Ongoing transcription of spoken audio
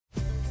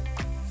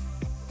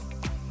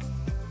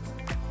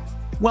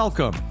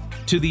Welcome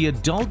to the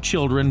Adult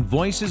Children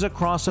Voices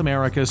Across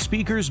America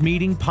Speakers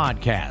Meeting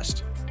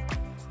podcast.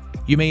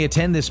 You may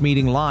attend this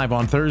meeting live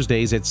on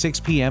Thursdays at 6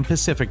 p.m.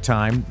 Pacific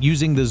Time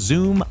using the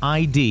Zoom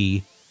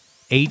ID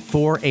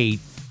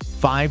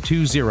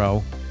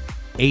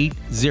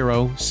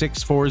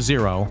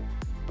 848-520-80640,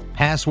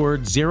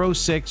 password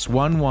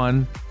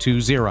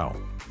 061120.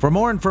 For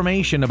more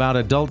information about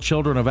adult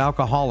children of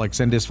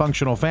alcoholics and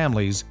dysfunctional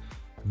families,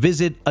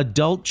 visit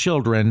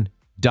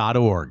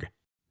adultchildren.org.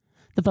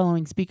 The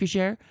following speaker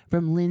share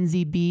from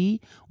Lindsey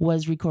B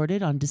was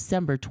recorded on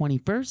December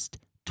 21st,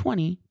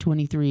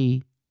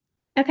 2023.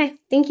 Okay,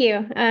 thank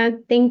you.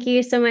 Thank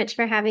you so much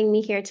for having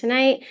me here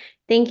tonight.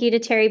 Thank you to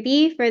Terry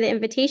B for the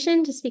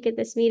invitation to speak at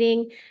this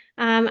meeting.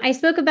 I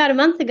spoke about a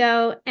month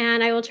ago,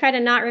 and I will try to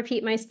not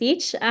repeat my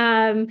speech.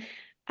 I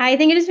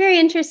think it is very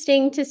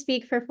interesting to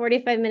speak for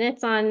 45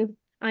 minutes on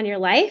your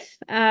life.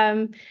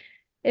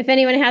 If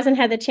anyone hasn't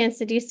had the chance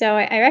to do so,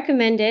 I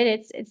recommend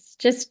it. It's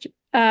just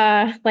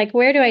like,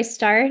 where do I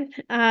start?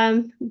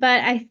 But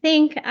I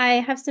think I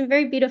have some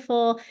very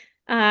beautiful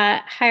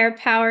higher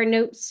power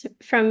notes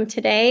from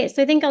today.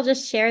 So I think I'll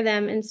just share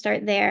them and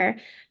start there.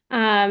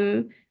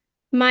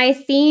 My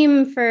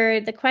theme for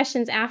the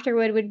questions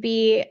afterward would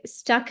be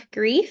stuck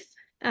grief.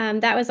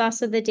 That was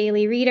also the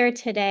Daily Reader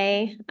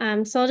today.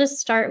 So I'll just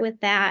start with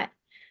that.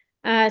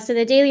 So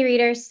the Daily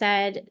Reader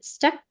said,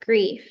 stuck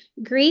grief.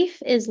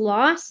 Grief is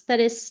loss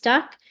that is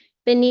stuck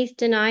beneath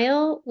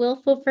denial,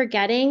 willful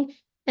forgetting,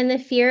 and the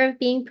fear of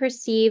being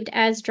perceived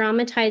as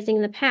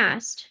dramatizing the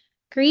past.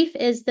 Grief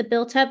is the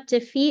built-up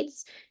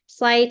defeats,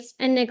 slights,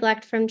 and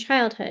neglect from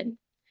childhood.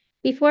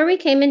 Before we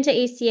came into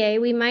ACA,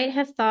 we might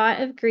have thought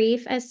of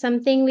grief as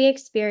something we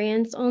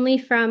experience only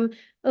from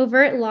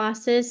overt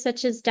losses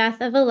such as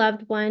death of a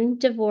loved one,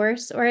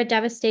 divorce, or a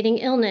devastating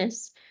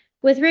illness.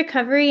 With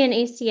recovery in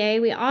ACA,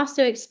 we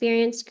also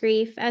experience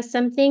grief as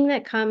something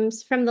that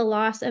comes from the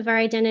loss of our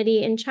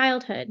identity in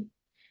childhood.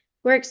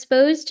 We're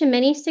exposed to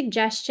many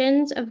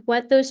suggestions of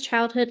what those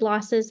childhood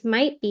losses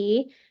might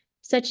be,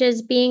 such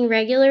as being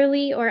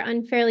regularly or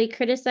unfairly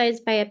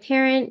criticized by a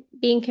parent,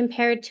 being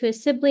compared to a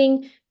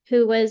sibling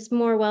who was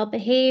more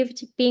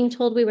well-behaved, being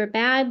told we were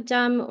bad,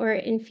 dumb, or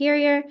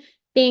inferior,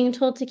 being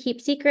told to keep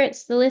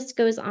secrets. The list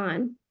goes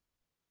on.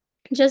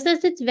 Just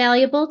as it's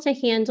valuable to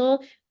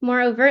handle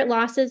more overt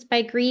losses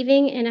by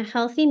grieving in a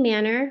healthy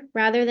manner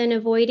rather than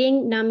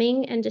avoiding,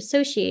 numbing, and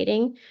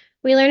dissociating,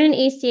 we learn in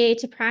ACA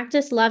to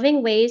practice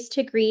loving ways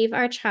to grieve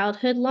our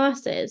childhood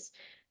losses.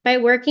 By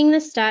working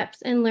the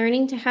steps and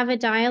learning to have a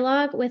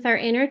dialogue with our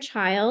inner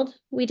child,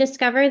 we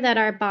discover that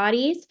our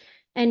bodies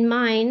and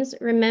minds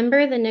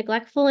remember the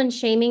neglectful and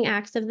shaming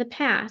acts of the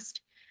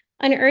past.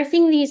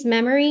 Unearthing these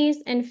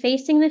memories and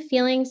facing the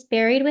feelings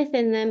buried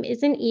within them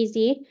isn't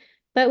easy,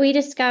 but we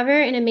discover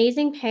an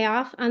amazing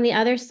payoff on the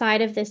other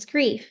side of this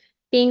grief,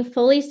 being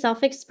fully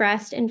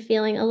self-expressed and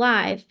feeling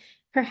alive,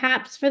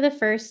 perhaps for the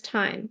first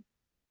time.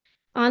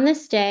 On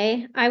this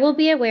day, I will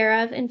be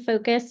aware of and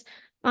focus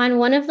on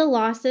one of the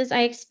losses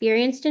I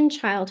experienced in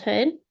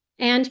childhood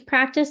and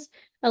practice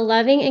a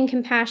loving and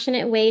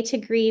compassionate way to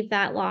grieve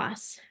that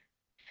loss.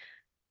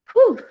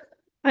 Whew.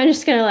 I'm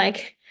just going to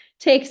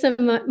take some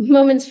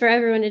moments for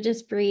everyone to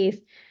just breathe.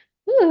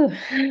 Whew.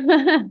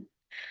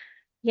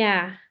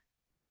 Yeah.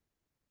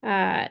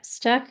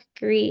 Stuck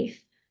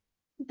grief.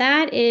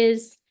 That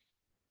is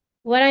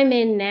what I'm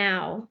in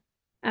now.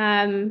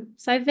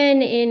 So I've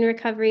been in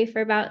recovery for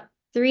about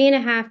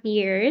 3.5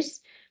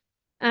 years.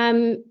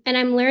 And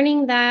I'm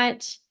learning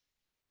that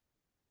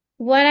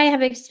what I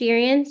have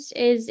experienced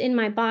is in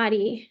my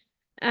body.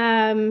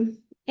 And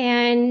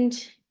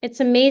it's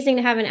amazing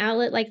to have an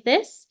outlet like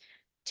this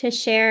to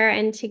share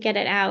and to get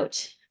it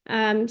out.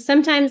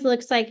 Sometimes it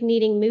looks like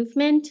needing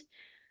movement.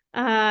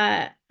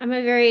 I'm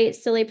a very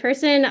silly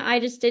person. I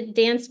just did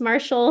dance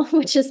martial,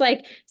 which is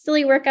like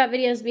silly workout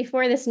videos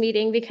before this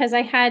meeting because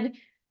I had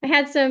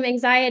some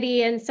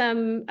anxiety and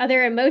some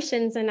other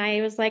emotions, and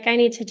I was like, I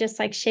need to just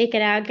shake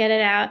it out, get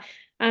it out.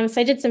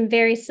 So I did some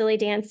very silly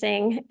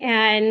dancing,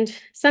 and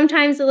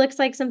sometimes it looks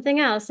like something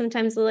else.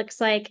 Sometimes it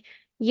looks like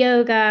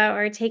yoga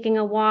or taking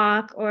a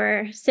walk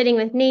or sitting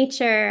with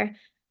nature,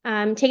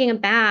 taking a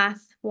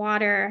bath,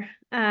 water.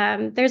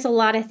 There's a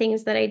lot of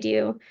things that I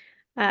do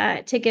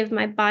to give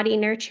my body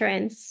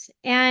nurturance.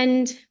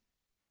 And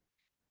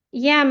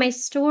yeah, my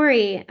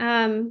story,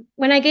 when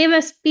I gave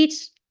a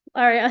speech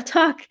or a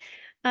talk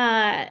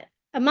a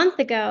month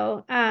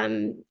ago,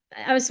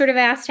 I was sort of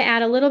asked to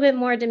add a little bit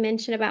more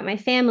dimension about my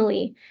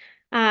family.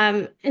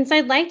 And so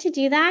I'd like to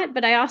do that,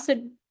 but I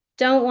also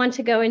don't want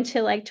to go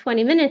into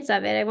 20 minutes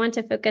of it. I want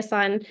to focus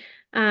on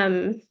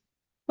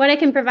what I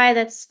can provide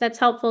that's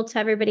helpful to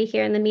everybody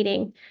here in the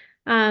meeting.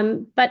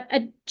 But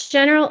a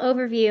general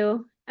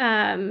overview.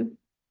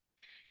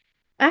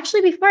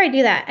 Actually, before I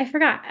do that, I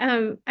forgot.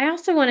 I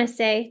also want to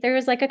say there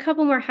was a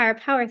couple more higher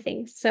power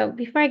things. So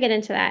before I get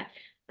into that,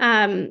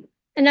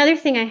 another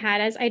thing I had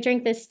is I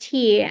drink this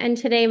tea, and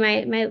today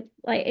my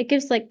it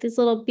gives these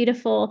little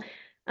beautiful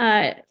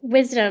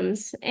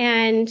wisdoms.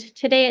 And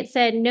today it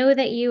said, know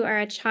that you are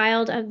a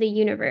child of the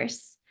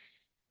universe.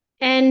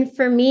 And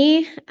for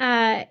me,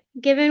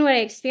 given what I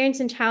experienced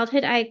in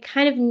childhood, I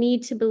kind of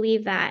need to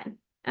believe that.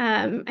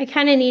 I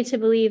kind of need to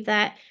believe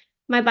that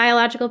my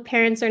biological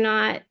parents are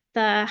not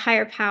the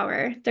higher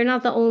power. They're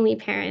not the only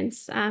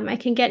parents. I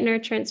can get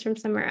nurturance from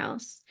somewhere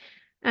else.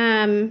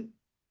 And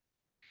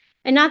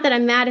not that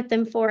I'm mad at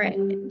them for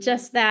it,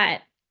 just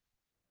that,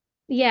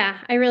 yeah,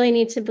 I really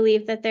need to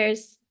believe that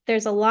there's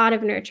a lot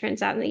of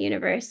nurturance out in the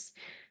universe,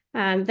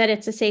 that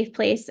it's a safe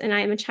place, and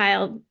I am a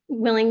child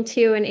willing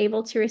to and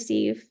able to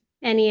receive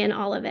any and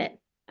all of it.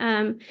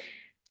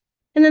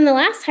 And then the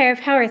last higher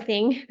power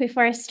thing,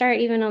 before I start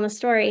even on the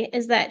story,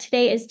 is that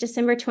today is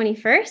December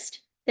 21st.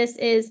 This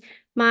is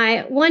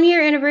my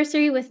 1-year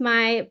anniversary with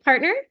my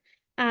partner.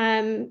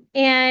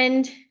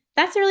 And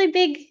that's a really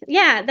big,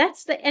 yeah,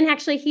 and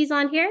actually he's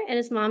on here and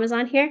his mom is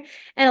on here,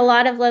 and a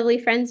lot of lovely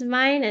friends of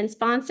mine and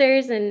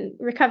sponsors and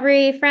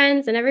recovery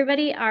friends and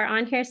everybody are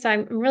on here. So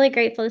I'm really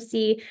grateful to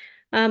see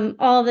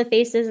all of the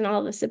faces and all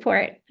of the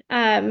support.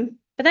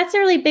 But that's a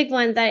really big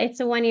one, that it's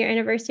a 1-year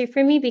anniversary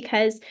for me,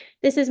 because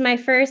this is my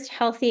first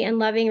healthy and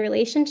loving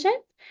relationship.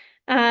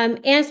 And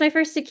it's my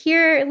first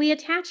securely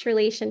attached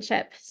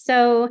relationship.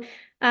 So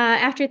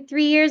after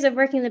 3 years of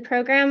working the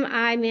program,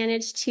 I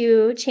managed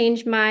to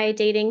change my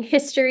dating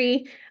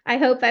history. I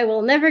hope I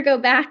will never go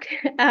back.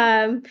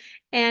 And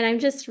I'm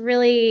just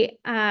really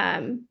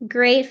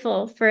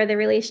grateful for the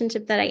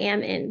relationship that I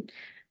am in.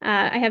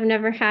 I have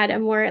never had a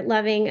more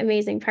loving,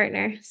 amazing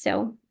partner.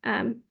 So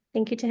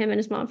thank you to him and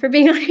his mom for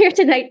being on here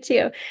tonight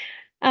too.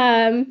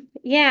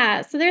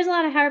 Yeah, so there's a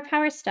lot of higher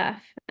power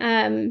stuff.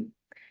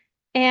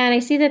 And I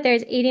see that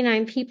there's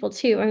 89 people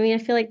too. I mean, I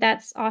feel like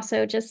that's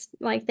also just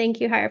like,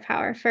 thank you, higher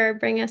power, for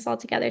bringing us all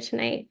together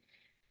tonight.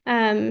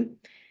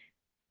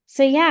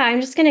 So yeah,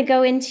 I'm just going to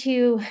go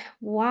into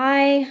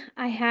why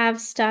I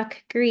have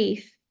stuck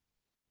grief.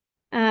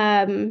 So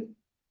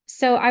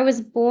I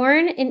was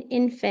born an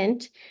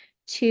infant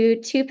to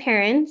 2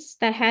 parents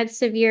that had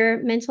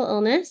severe mental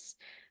illness.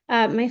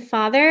 My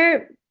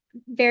father,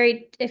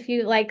 if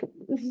you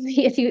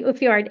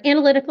are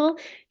analytical,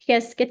 he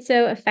has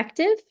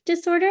schizoaffective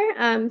disorder.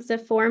 It's a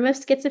form of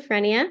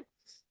schizophrenia.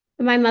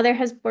 My mother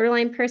has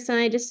borderline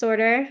personality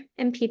disorder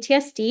and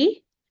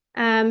PTSD.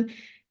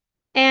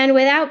 And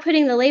without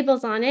putting the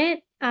labels on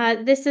it,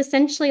 this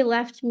essentially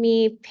left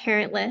me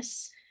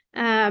parentless.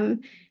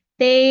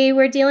 They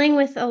were dealing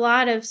with a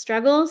lot of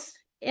struggles,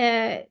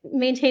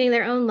 maintaining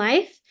their own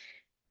life.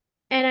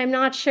 And I'm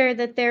not sure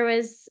that there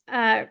was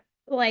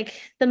like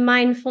the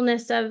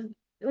mindfulness of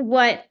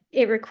what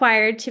it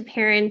required to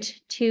parent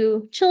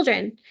 2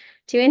 children,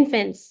 2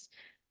 infants.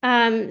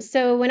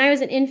 So when I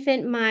was an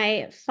infant,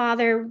 my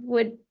father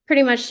would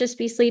pretty much just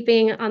be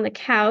sleeping on the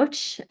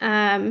couch.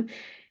 Didn't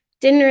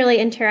really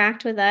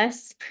interact with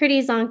us,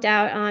 pretty zonked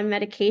out on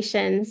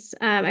medications.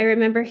 I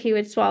remember he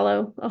would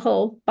swallow a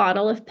whole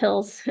bottle of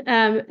pills.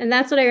 And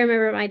that's what I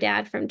remember my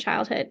dad from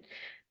childhood.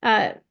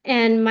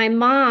 And my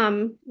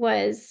mom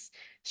was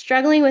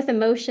struggling with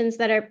emotions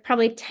that are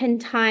probably 10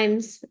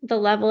 times the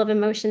level of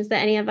emotions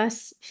that any of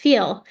us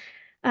feel,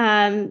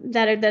 that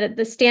are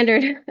the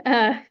standard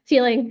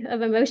feeling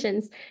of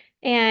emotions.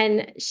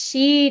 And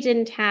she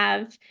didn't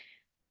have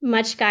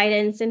much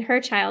guidance in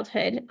her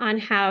childhood on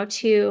how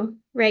to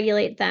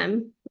regulate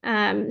them.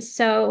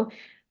 So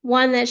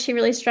one that she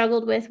really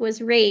struggled with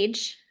was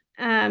rage.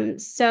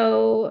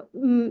 So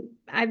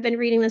I've been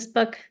reading this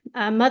book,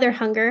 Mother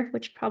Hunger,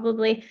 which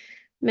probably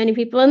many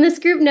people in this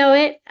group know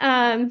it.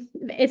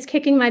 It's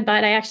kicking my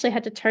butt. I actually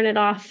had to turn it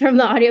off from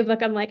the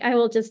audiobook. I'm like, I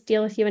will just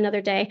deal with you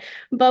another day.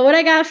 But what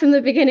I got from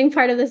the beginning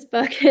part of this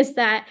book is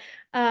that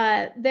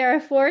there are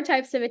 4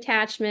 types of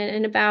attachment,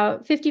 and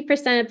about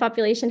 50% of the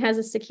population has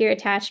a secure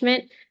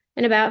attachment,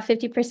 and about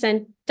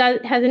 50%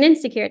 has an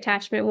insecure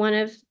attachment, one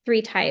of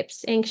 3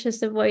 types: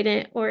 anxious,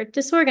 avoidant, or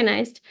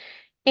disorganized.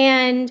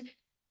 And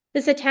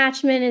this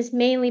attachment is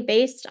mainly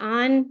based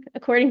on,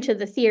 according to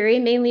the theory,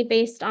 mainly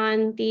based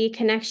on the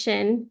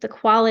connection, the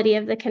quality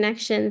of the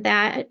connection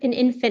that an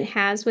infant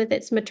has with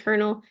its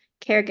maternal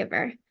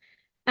caregiver.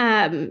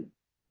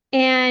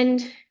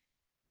 And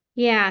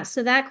yeah,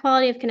 so that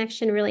quality of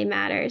connection really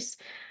matters.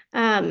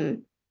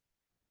 And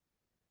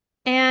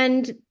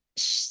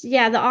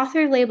yeah, the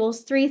author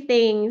labels 3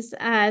 things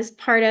as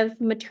part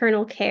of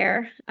maternal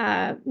care: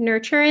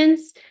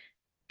 nurturance,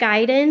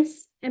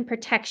 guidance, and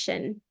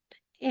protection.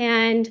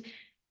 And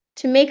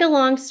to make a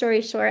long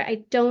story short,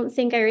 I don't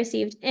think I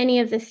received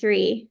any of the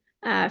 3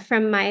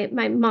 from my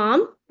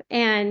mom.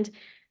 And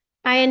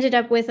I ended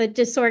up with a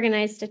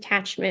disorganized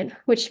attachment,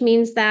 which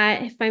means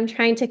that if I'm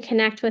trying to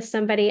connect with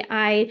somebody,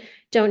 I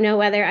don't know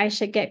whether I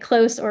should get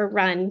close or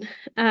run.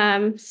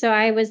 So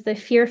I was the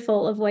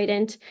fearful,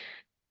 avoidant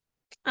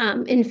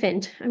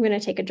infant. I'm going to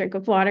take a drink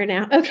of water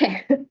now.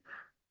 Okay.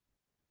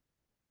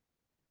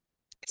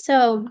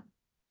 So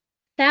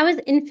that was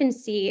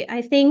infancy.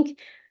 I think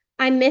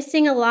I'm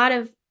missing a lot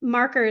of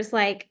markers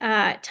like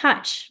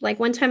touch. Like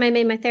one time I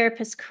made my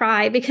therapist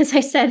cry because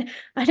I said,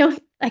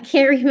 I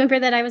can't remember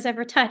that I was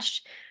ever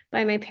touched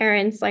by my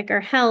parents, like,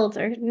 or held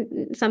or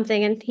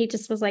something. And he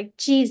just was like,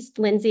 geez,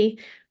 Lindsey,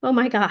 oh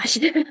my gosh.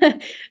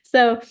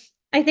 So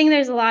I think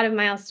there's a lot of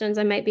milestones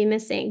I might be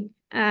missing.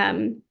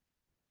 Yeah,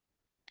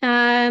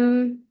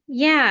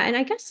 and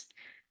I guess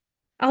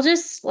I'll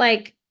just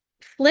like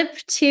flip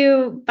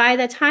to by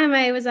the time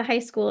I was a high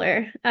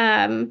schooler,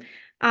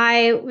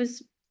 I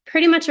was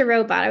pretty much a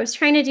robot. I was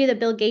trying to do the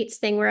Bill Gates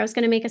thing where I was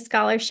going to make a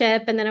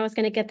scholarship and then I was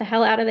going to get the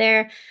hell out of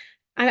there.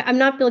 I'm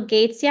not Bill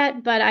Gates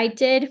yet, but I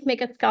did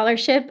make a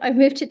scholarship. I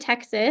moved to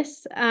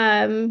Texas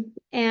and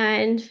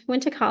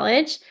went to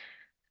college.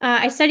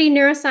 I studied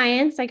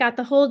neuroscience. I got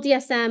the whole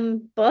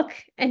DSM book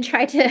and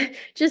tried to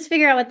just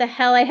figure out what the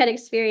hell I had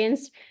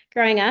experienced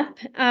growing up.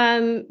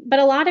 But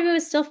a lot of it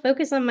was still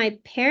focused on my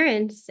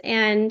parents,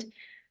 and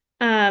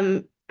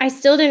I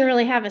still didn't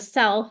really have a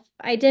self.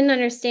 I didn't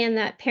understand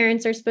that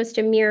parents are supposed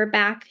to mirror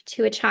back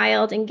to a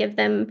child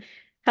and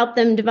help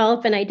them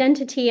develop an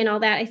identity and all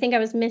that. I think I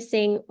was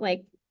missing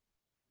like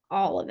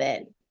all of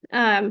it.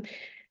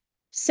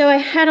 So I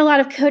had a lot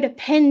of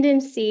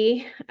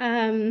codependency.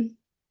 And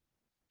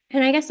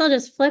I guess I'll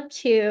just flip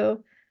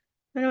to,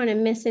 I don't want to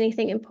miss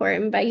anything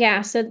important, but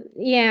so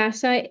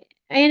I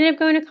ended up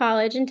going to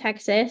college in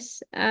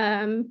Texas.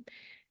 And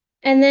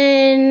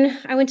then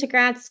I went to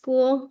grad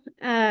school.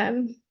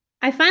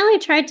 I finally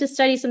tried to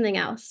study something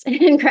else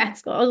in grad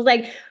school. I was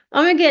like,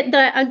 I'm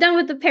done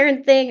with the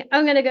parent thing.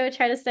 I'm gonna go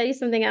try to study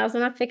something else.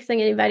 I'm not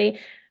fixing anybody.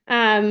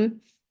 And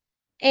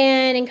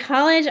in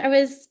college, or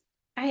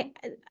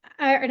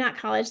not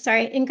college,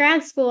 sorry, in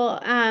grad school,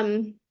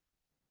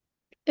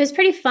 it was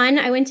pretty fun.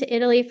 I went to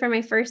Italy for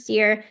my first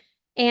year,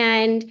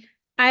 and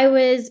I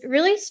was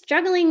really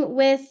struggling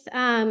with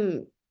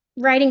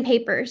writing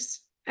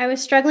papers. I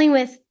was struggling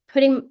with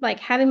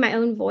having my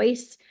own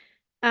voice.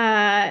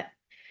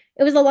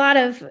 It was a lot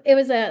of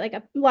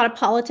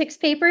politics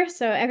paper,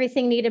 so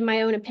everything needed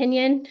my own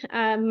opinion,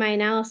 my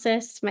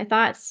analysis, my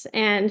thoughts,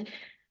 and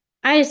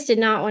I just did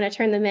not want to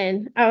turn them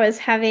in. I was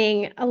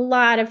having a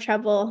lot of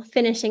trouble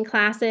finishing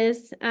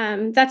classes.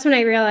 That's when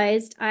I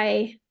realized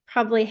I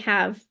probably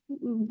have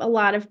a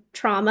lot of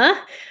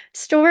trauma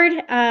stored,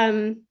 but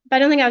I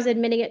don't think I was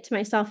admitting it to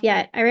myself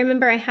yet. I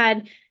remember I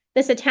had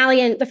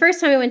the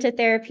first time I went to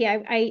therapy,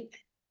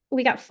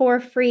 we got 4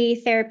 free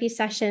therapy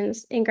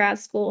sessions in grad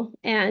school.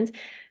 And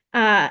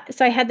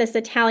so I had this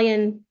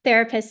Italian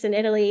therapist in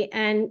Italy,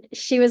 and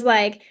she was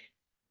like,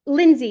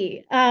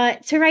 Lindsey,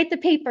 to write the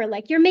paper,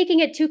 like you're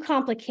making it too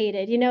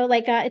complicated,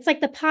 it's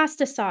like the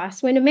pasta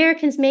sauce. When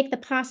Americans make the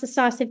pasta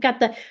sauce, they've got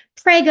the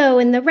Prego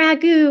and the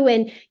ragu,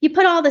 and you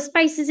put all the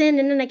spices in,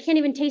 and then I can't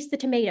even taste the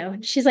tomato.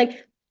 And she's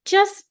like,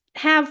 just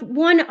have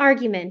one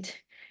argument,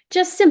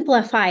 just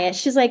simplify it.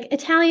 She's like,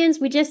 Italians,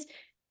 we just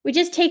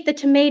take the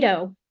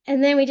tomato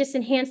and then we just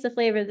enhance the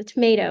flavor of the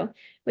tomato.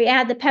 We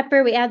add the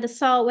pepper, we add the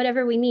salt,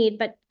 whatever we need,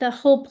 but the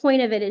whole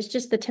point of it is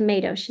just the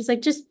tomato. She's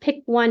like, just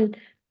pick one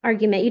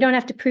argument. You don't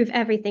have to prove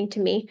everything to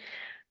me.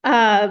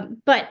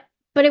 But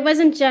it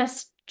wasn't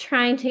just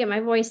trying to get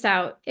my voice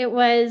out. It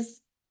was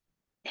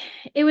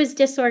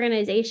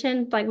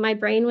disorganization. Like my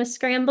brain was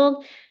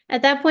scrambled.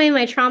 At that point,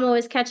 my trauma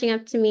was catching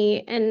up to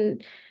me,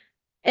 and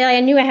I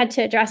knew I had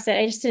to address it.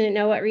 I just didn't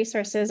know what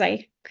resources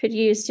I could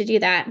use to do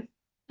that.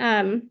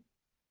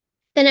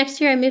 The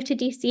next year I moved to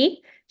DC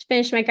to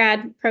finish my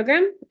grad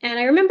program. And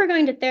I remember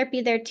going to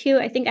therapy there too.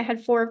 I think I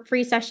had 4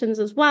 free sessions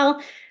as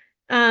well.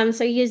 So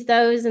I used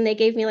those, and they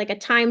gave me like a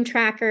time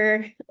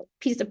tracker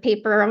piece of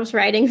paper. I was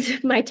writing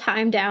my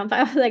time down, but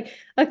I was like,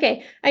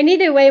 okay, I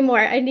needed way more.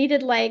 I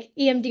needed like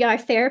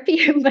EMDR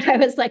therapy, but I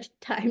was like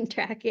time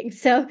tracking.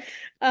 So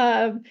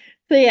yeah,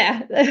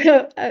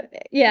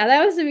 yeah,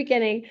 that was the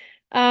beginning.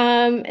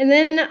 And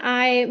then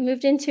I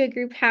moved into a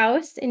group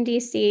house in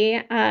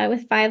DC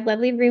with 5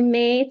 lovely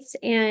roommates,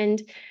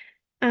 and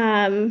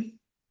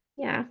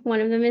yeah,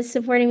 one of them is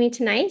supporting me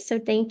tonight, so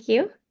thank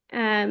you.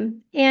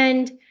 And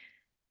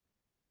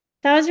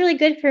that was really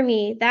good for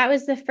me. That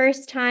was the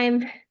first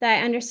time that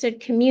I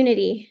understood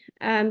community,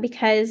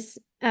 because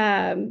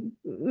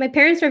my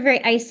parents were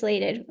very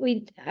isolated.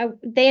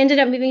 They ended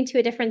up moving to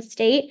a different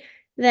state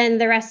than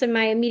the rest of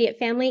my immediate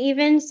family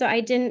even, so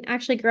I didn't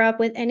actually grow up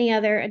with any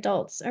other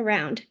adults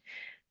around.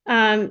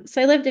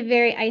 So I lived a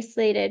very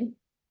isolated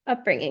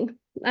upbringing.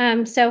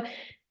 So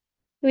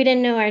we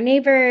didn't know our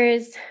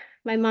neighbors.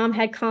 My mom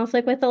had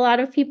conflict with a lot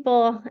of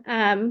people.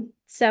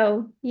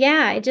 So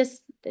yeah, it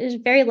was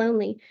very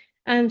lonely.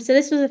 So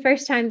this was the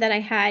first time that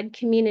I had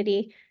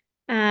community.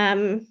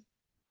 And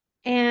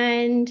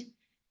I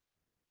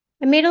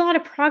made a lot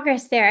of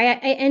progress there.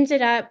 I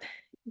ended up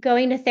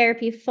going to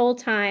therapy full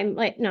time.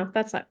 Like, no,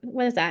 that's not,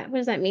 what is that? What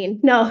does that mean?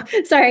 No,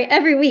 sorry,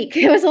 every week.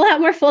 It was a lot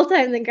more full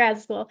time than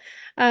grad school.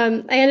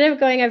 I ended up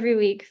going every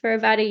week for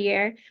about a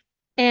year.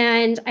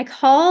 And I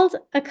called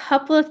a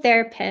couple of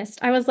therapists.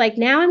 I was like,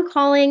 now I'm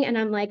calling and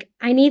I'm like,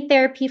 I need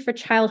therapy for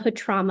childhood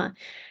trauma.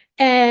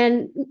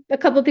 And a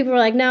couple of people were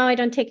like, no, I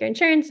don't take your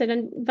insurance. I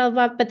don't blah,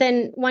 blah, blah. But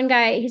then one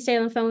guy, he stayed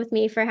on the phone with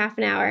me for half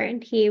an hour,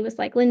 and he was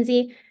like,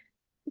 Lindsey,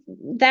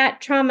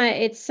 that trauma,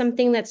 it's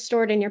something that's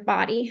stored in your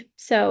body.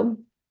 So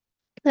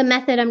The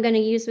method I'm going to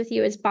use with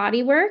you is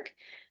body work.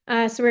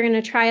 So we're going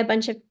to try a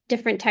bunch of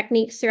different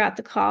techniques throughout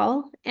the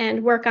call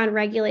and work on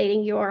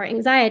regulating your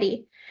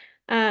anxiety.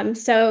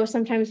 So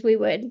sometimes we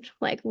would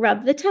like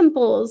rub the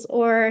temples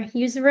or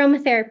use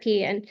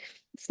aromatherapy and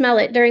smell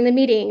it during the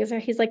meetings. Or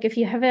he's like, if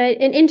you have an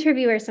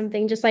interview or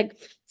something, just like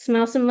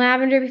smell some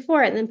lavender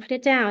before it and then put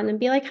it down and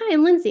be like, hi,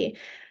 I'm Lindsey.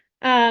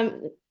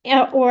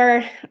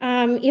 Or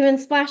even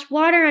splash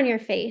water on your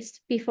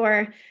face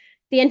before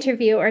the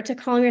interview, or to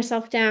calm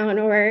yourself down,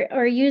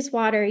 or use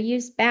water,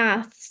 use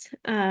baths.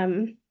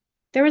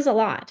 There was a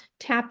lot,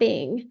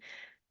 tapping.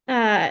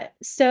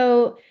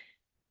 So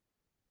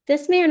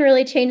this man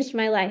really changed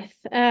my life.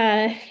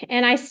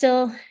 And I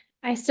still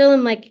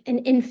am like an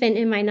infant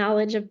in my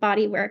knowledge of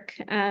body work.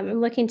 I'm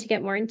looking to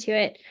get more into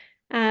it.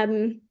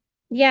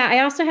 Yeah, I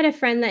also had a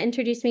friend that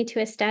introduced me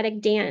to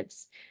ecstatic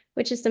dance,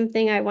 which is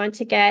something I want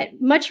to get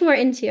much more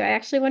into. I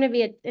actually want to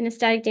be an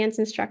ecstatic dance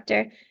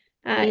instructor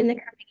in the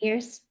coming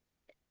years.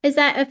 Is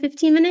that a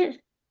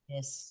 15-minute?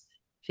 Yes.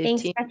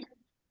 Thanks, 15. Gretchen.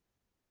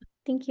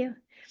 Thank you.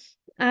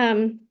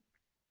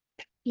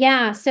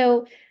 Yeah,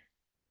 so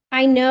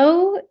I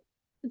know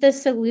the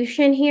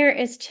solution here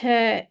is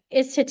to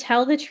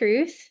tell the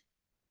truth,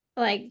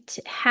 like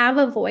to have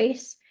a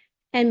voice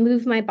and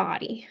move my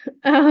body.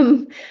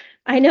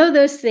 I know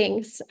those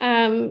things.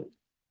 So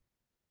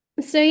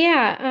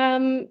yeah,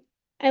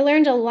 I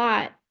learned a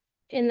lot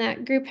in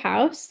that group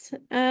house.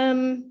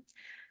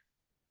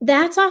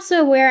 That's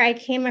also where I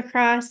came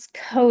across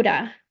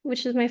CODA,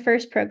 which is my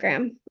first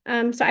program.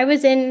 So I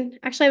was in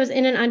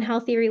an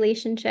unhealthy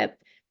relationship.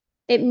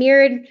 It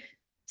mirrored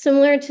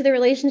similar to the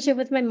relationship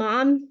with my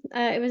mom.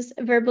 It was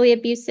verbally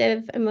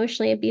abusive,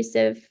 emotionally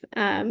abusive.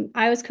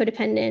 I was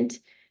codependent.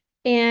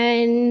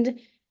 And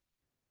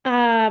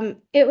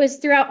it was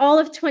throughout all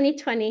of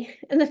 2020.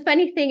 And the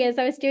funny thing is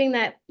I was doing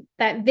that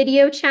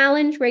video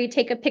challenge where you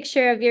take a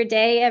picture of your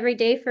day every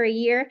day for a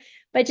year,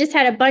 but just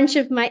had a bunch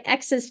of my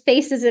ex's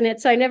faces in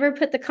it. So I never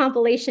put the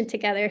compilation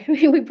together.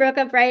 We broke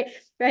up right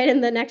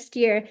in the next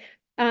year.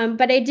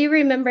 But I do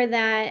remember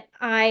that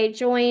I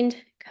joined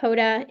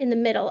CODA in the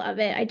middle of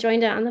it. I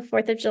joined it on the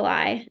 4th of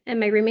July, and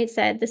my roommate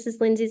said, this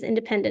is Lindsey's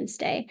Independence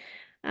Day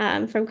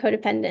from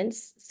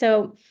codependence.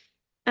 So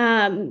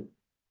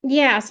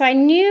yeah, so I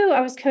knew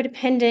I was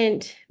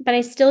codependent, but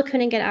I still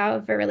couldn't get out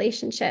of a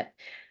relationship.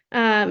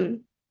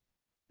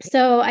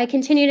 So I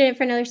continued it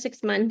for another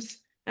 6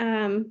 months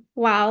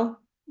while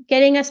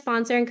getting a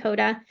sponsor in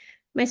CODA.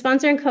 My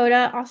sponsor in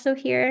CODA also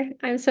here.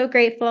 I'm so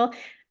grateful.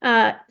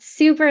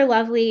 Super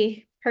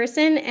lovely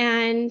person.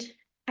 And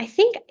I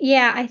think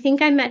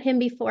I met him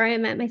before I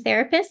met my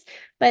therapist,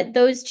 but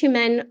those two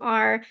men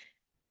are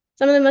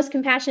some of the most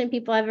compassionate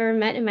people I've ever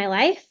met in my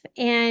life.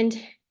 And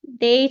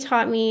they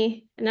taught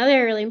me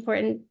another really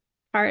important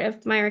part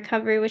of my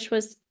recovery, which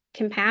was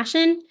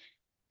compassion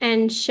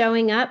and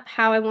showing up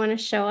how I want to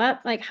show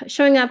up, like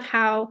showing up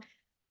how,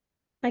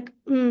 like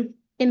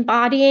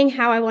embodying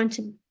how I want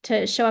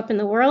to show up in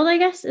the world, I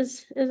guess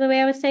is the way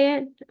I would say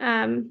it.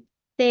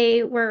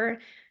 They were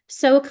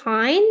so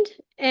kind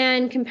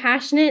and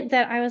compassionate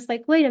that I was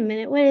like, wait a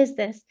minute, what is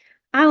this?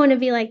 I want to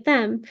be like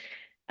them.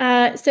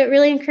 So it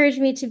really encouraged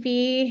me to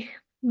be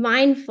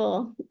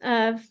mindful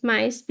of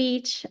my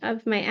speech,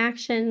 of my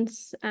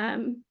actions,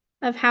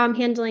 of how I'm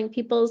handling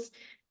people's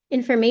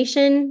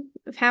information,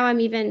 of how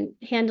I'm even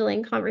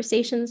handling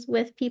conversations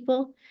with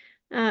people.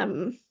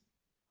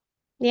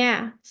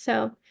 Yeah,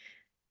 so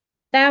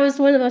that was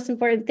one of the most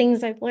important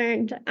things I've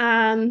learned.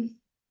 And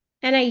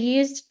I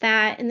used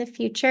that in the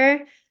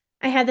future.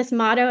 I had this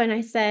motto and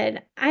I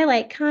said, I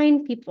like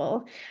kind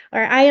people,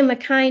 or I am a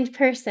kind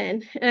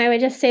person. And I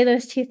would just say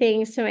those two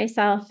things to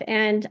myself.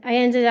 And I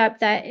ended up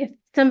that if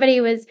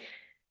somebody was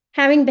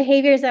having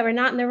behaviors that were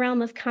not in the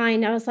realm of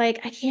kind, I was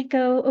like, I can't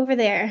go over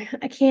there.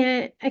 I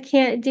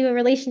can't do a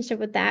relationship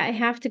with that. I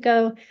have to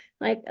go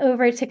like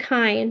over to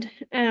kind.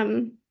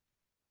 And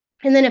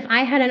then if I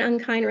had an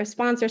unkind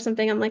response or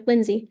something, I'm like,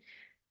 Lindsey,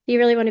 do you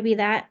really want to be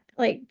that?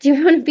 Like, do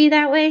you want to be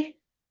that way?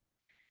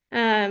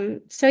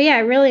 So yeah,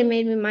 it really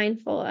made me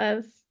mindful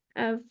of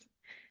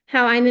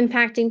how I'm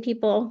impacting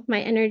people,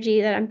 my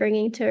energy that I'm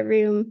bringing to a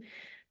room,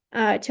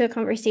 to a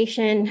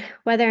conversation,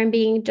 whether I'm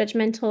being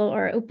judgmental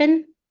or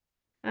open.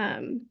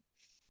 I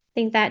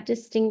think that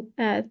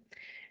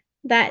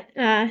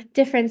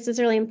difference is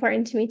really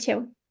important to me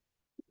too.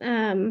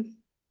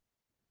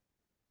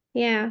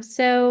 Yeah,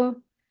 so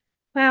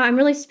wow, I'm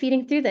really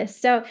speeding through this.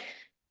 So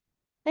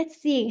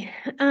let's see.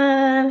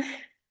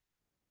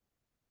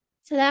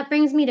 So that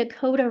brings me to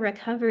CODA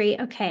recovery.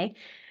 Okay.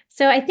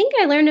 So I think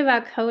I learned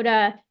about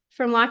CODA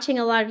from watching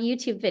a lot of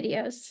YouTube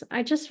videos.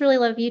 I just really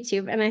love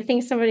YouTube. And I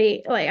think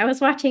I was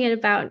watching it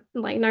about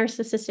like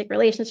narcissistic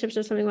relationships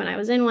or something when I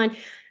was in one.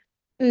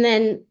 And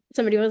then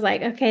somebody was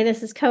like, okay,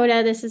 this is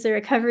CODA. This is a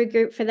recovery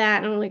group for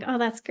that. And I'm like, oh,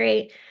 that's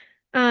great.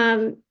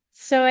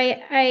 So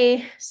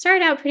I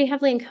started out pretty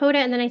heavily in CODA.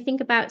 And then I think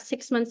about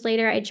 6 months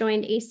later, I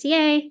joined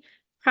ACA.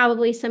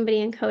 Probably somebody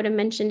in CODA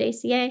mentioned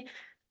ACA.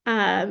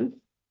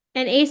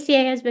 And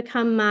ACA has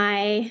become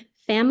my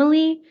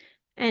family.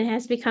 and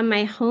has become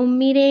my home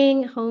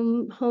meeting,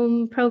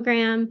 home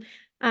program.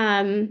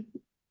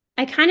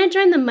 I kind of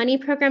joined the money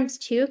programs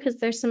too, because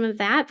there's some of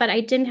that, but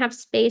I didn't have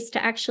space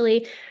to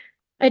actually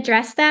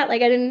address that.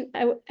 Like I didn't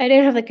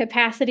have the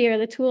capacity or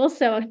the tools.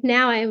 So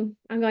now I'm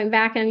going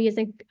back and I'm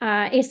using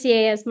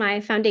ACA as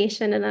my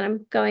foundation, and then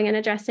I'm going and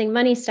addressing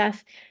money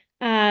stuff.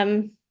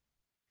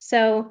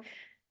 So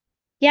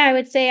yeah, I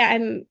would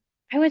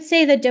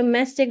say the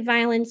domestic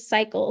violence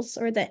cycles,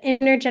 or the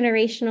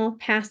intergenerational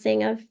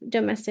passing of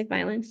domestic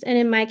violence. And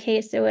in my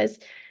case, it was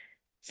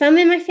some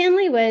in my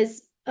family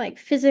was like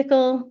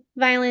physical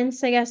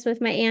violence, I guess,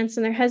 with my aunts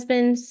and their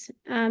husbands.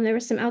 There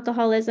was some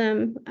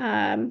alcoholism.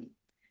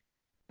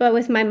 But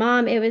with my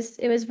mom, it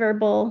was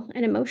verbal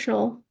and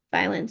emotional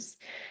violence.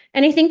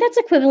 And I think that's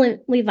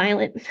equivalently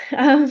violent.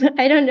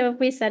 I don't know if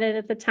we said it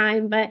at the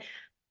time, but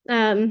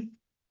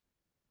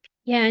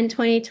yeah, in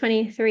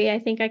 2023, I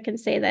think I can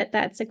say that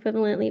that's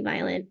equivalently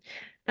violent.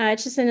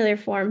 It's just another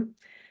form.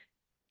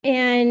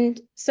 And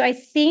so I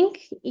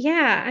think,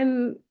 yeah,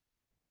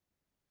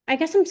 I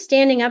guess I'm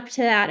standing up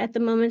to that at the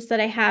moments that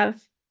I have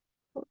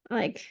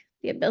like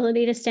the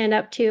ability to stand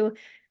up to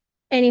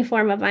any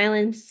form of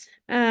violence.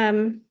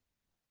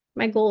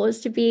 My goal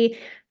is to be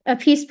a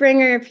peace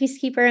bringer, a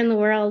peacekeeper in the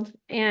world,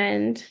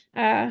 and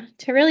to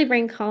really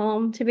bring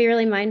calm, to be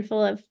really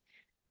mindful of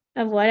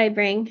what I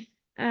bring.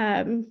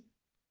 And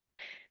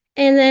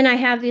then I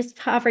have these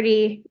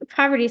poverty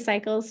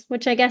cycles,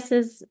 which I guess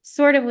is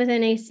sort of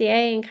within ACA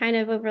and kind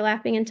of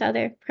overlapping into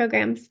other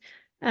programs.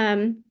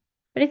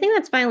 But I think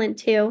that's violent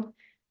too.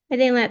 I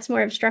think that's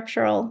more of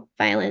structural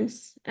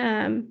violence,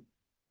 and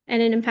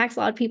it impacts a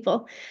lot of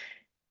people.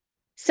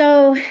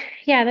 So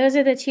yeah, those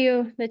are the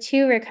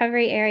two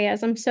recovery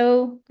areas. I'm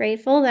so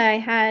grateful that I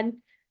had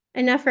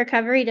enough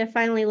recovery to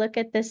finally look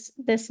at this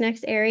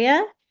next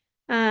area.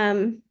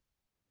 And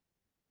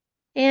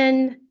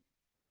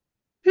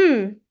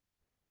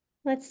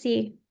let's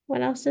see,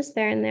 what else is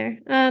there in there?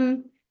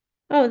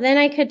 Oh, then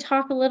I could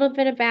talk a little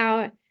bit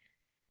about,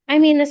 I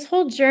mean, this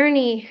whole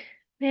journey,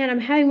 man,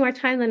 I'm having more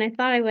time than I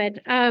thought I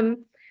would.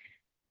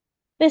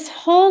 This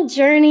whole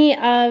journey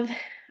of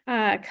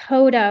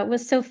CODA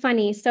was so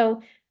funny.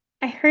 So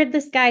I heard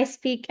this guy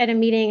speak at a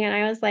meeting and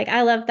I was like,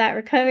 I love that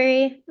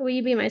recovery. Will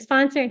you be my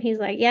sponsor? And he's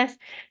like, yes.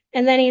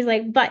 And then he's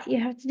like, but you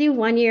have to do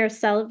 1 year of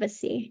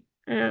celibacy.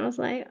 And I was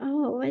like,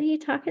 oh, what are you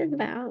talking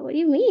about? What do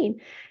you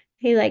mean?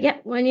 He's like, yeah,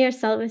 1 year of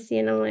celibacy.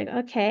 And I'm like,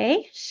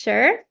 okay,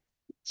 sure.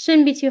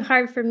 Shouldn't be too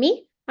hard for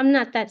me. I'm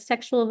not that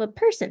sexual of a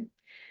person.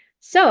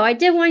 So I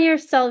did 1 year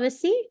of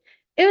celibacy.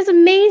 It was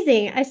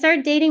amazing. I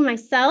started dating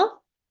myself.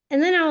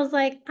 And then I was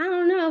like, I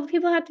don't know,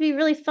 people have to be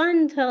really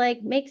fun to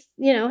like make,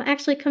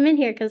 actually come in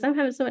here, because I'm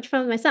having so much fun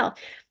with myself.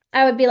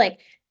 I would be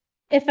like,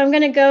 if I'm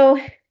going to go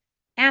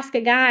ask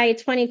a guy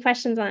 20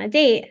 questions on a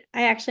date,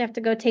 I actually have to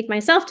go take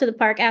myself to the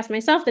park, ask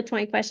myself the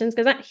 20 questions,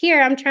 because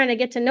I'm trying to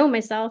get to know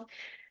myself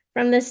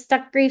from this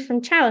stuck grief from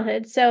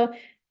childhood. So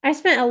I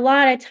spent a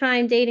lot of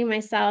time dating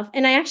myself,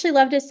 and I actually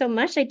loved it so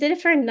much, I did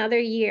it for another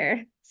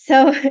year.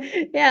 So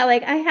yeah,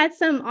 like I had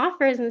some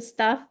offers and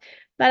stuff,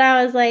 but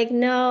I was like,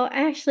 no,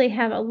 I actually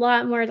have a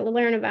lot more to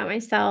learn about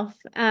myself.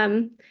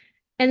 And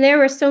there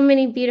were so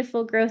many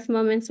beautiful growth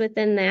moments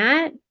within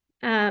that.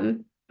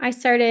 I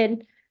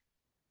started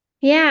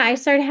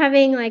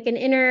having like an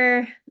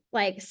inner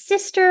like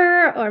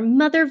sister or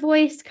mother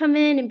voice come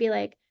in and be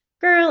like,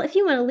 girl, if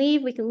you want to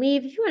leave, we can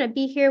leave. If you want to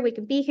be here, we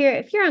can be here.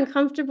 If you're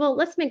uncomfortable,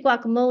 let's make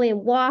guacamole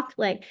and walk.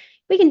 Like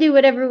we can do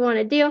whatever we want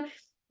to do.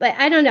 But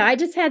I don't know. I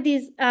just had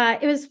these,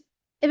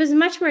 it was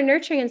much more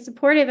nurturing and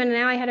supportive. And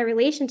now I had a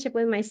relationship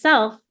with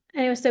myself,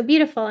 and it was so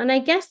beautiful. And I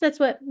guess that's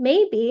what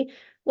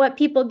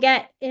people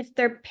get if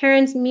their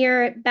parents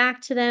mirror it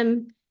back to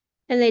them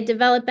and they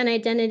develop an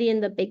identity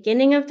in the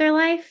beginning of their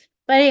life.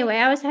 But anyway,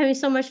 I was having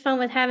so much fun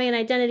with having an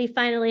identity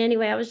finally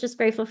anyway. I was just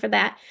grateful for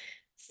that.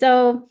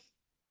 So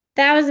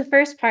that was the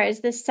first part,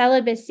 is the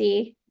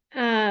celibacy.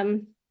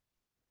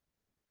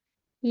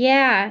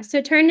 Yeah, so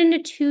it turned into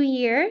 2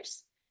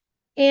 years,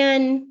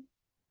 and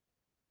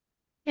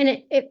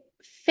it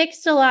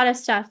fixed a lot of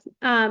stuff.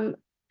 I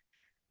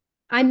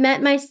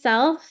met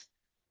myself.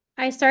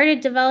 I started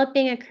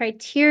developing a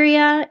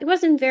criteria. It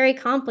wasn't very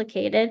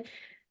complicated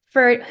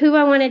for who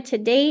I wanted to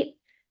date.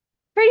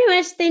 Pretty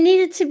much they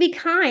needed to be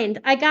kind.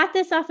 I got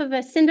this off of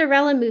a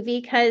Cinderella movie,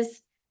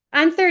 because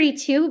I'm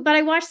 32, but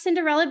I watched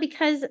Cinderella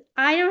because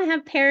I don't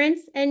have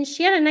parents, and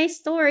she had a nice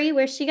story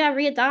where she got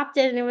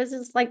readopted, and it was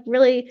just like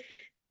really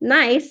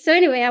nice. So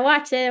anyway, I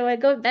watched it, I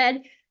would go to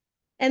bed,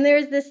 and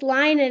there's this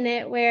line in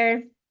it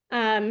where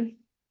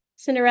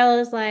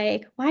Cinderella's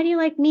like, why do you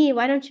like me?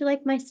 Why don't you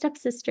like my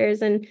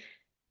stepsisters? And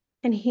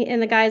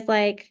the guy's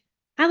like,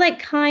 I like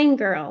kind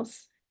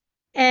girls.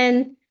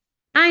 And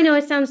I know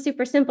it sounds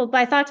super simple,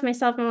 but I thought to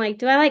myself, I'm like,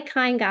 do I like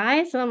kind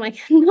guys? And I'm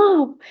like,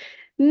 no,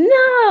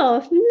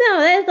 that's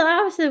the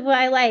opposite of what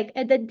I like.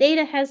 And the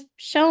data has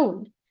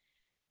shown.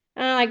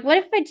 And I'm like, what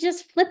if I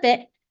just flip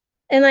it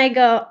and I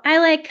go, I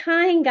like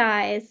kind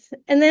guys?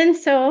 And then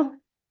so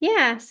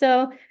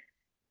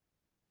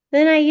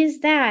then I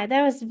used that.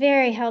 That was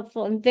very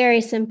helpful and very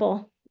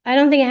simple. I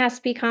don't think it has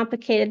to be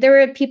complicated. There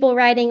were people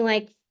writing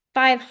like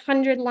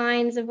 500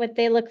 lines of what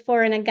they look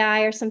for in a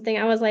guy or something.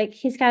 I was like,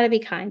 he's got to be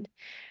kind.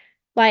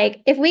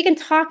 Like, if we can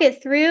talk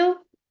it through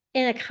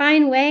in a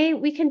kind way,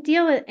 we can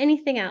deal with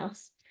anything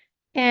else.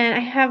 And I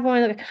have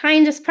one of the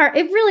kindest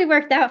it really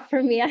worked out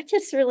for me. I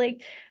just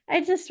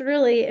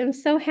really am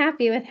so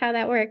happy with how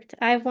that worked.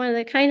 I have one of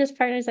the kindest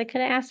partners I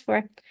could have asked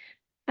for.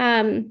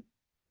 And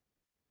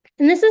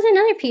this is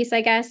another piece,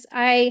 I guess.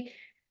 I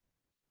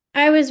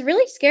was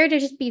really scared to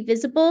just be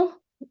visible.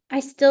 I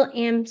still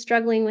am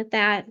struggling with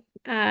that.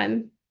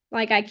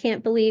 Like, I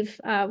can't believe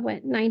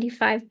what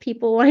 95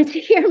 people wanted to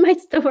hear my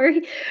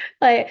story.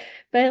 But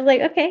I was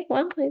like, okay,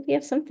 well, maybe you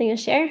have something to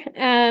share.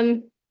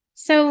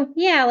 So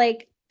yeah,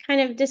 like kind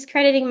of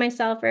discrediting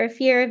myself or a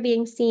fear of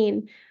being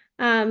seen.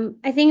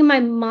 I think my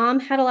mom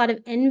had a lot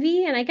of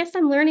envy, and I guess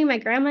I'm learning my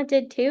grandma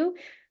did too.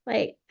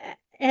 Like,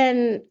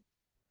 and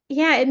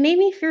yeah, it made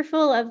me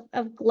fearful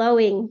of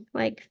glowing,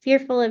 like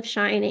fearful of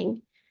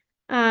shining.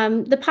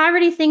 The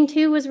poverty thing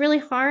too was really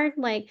hard.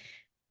 Like,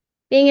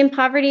 being in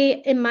poverty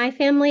in my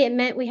family, it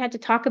meant we had to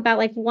talk about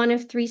like one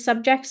of three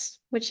subjects,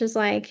 which is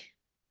like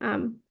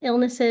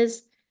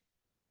illnesses,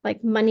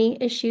 like money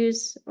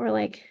issues, or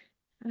like,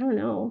 I don't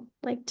know,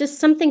 like just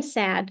something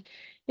sad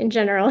in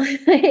general.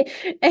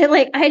 And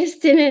like, I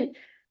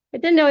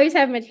didn't always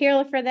have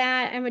material for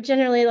that. I'm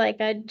generally like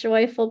a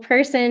joyful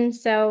person.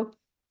 So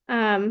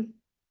that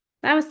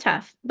was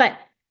tough. But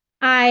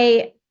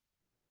I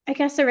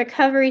guess a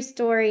recovery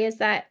story is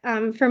that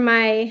for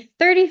my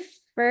 31st,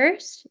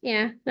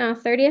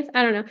 30th,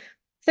 I don't know,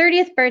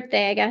 30th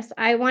birthday, I guess,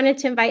 I wanted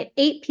to invite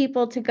 8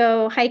 people to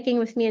go hiking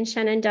with me in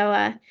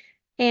Shenandoah.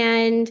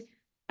 And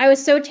I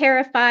was so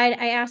terrified.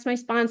 I asked my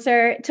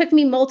sponsor. It took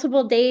me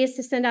multiple days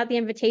to send out the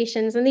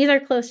invitations. And these are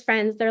close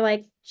friends. They're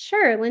like,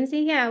 sure, Lindsey,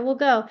 yeah, we'll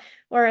go.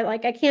 Or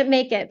like, I can't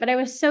make it. But I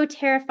was so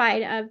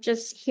terrified of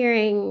just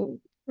hearing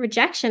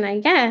rejection, I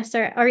guess,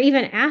 or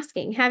even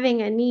asking,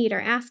 having a need or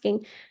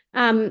asking.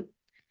 And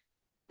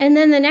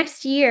then the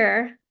next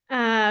year,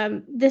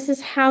 this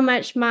is how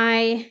much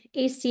my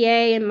ACA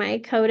and my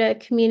CODA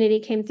community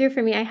came through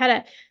for me. I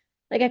had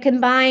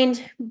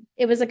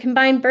it was a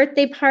combined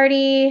birthday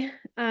party,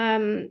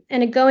 and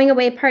a going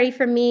away party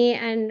for me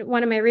and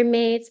one of my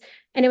roommates.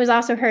 And it was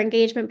also her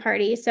engagement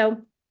party. So it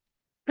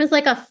was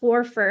like a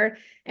four-fer,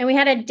 and we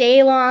had a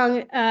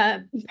day-long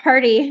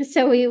party.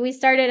 So we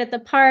started at the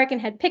park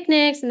and had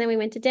picnics, and then we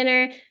went to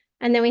dinner,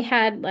 and then we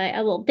had like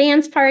a little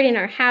dance party in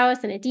our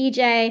house and a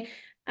DJ.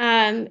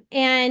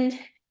 And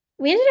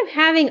we ended up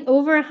having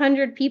over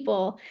 100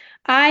 people.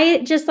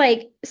 I just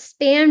like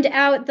spammed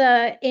out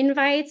the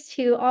invites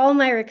to all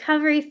my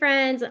recovery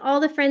friends, all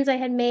the friends I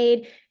had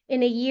made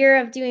in a year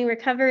of doing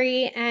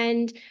recovery.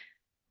 And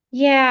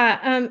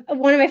yeah,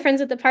 one of my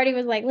friends at the party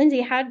was like,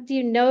 Lindsey, how do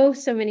you know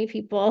so many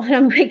people? And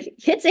I'm like,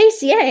 it's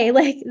ACA.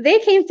 Like, they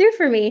came through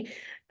for me.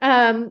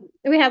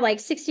 We had like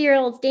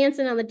 60-year-olds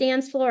dancing on the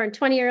dance floor and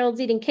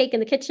 20-year-olds eating cake in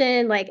the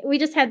kitchen. Like, we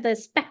just had the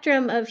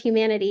spectrum of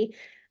humanity.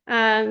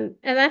 And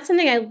that's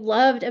something I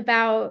loved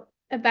about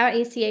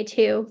ACA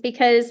too,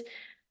 because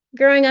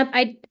growing up,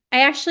 I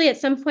actually at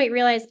some point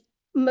realized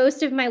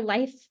most of my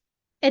life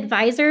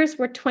advisors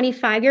were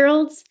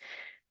 25-year-olds.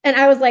 And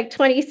I was like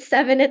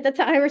 27 at the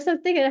time or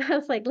something. And I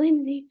was like,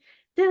 Lindsey,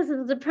 this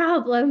is the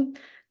problem.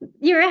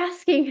 You're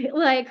asking,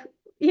 like,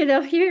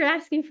 you're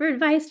asking for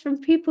advice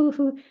from people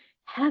who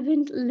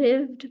haven't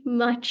lived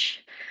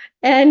much.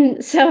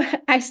 And so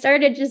I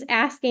started just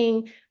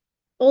asking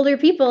older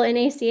people in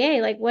ACA,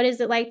 like, what is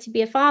it like to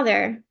be a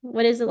father?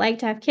 What is it like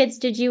to have kids?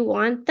 Did you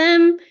want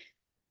them?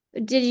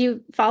 Did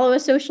you follow a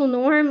social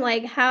norm?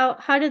 Like, how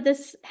did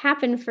this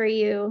happen for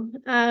you?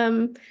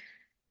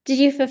 Did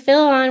you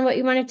fulfill on what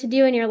you wanted to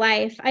do in your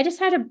life? I just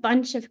had a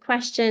bunch of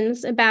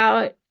questions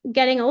about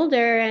getting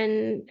older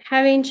and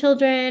having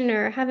children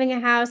or having a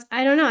house.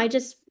 I don't know. I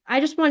just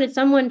wanted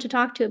someone to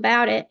talk to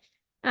about it.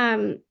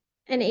 And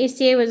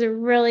ACA was a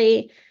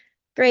really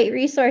great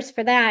resource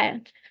for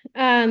that.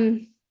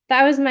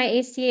 That was my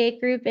ACA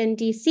group in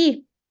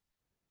DC.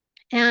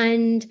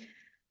 And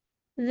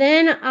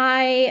then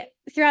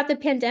throughout the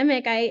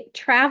pandemic, I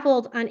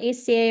traveled on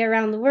ACA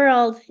around the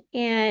world,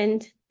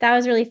 and that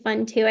was really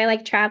fun too. I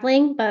like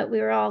traveling, but we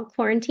were all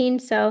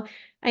quarantined, so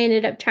I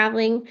ended up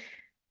traveling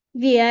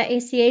via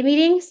ACA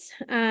meetings.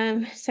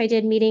 So I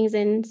did meetings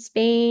in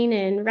Spain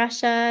and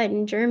Russia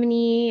and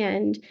Germany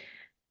and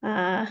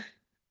I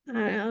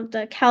don't know,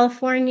 the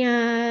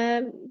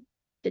California,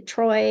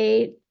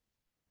 Detroit,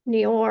 New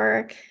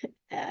York,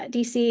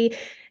 DC.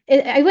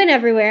 I went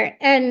everywhere.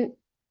 And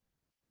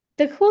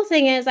the cool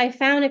thing is I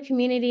found a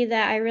community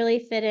that I really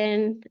fit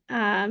in.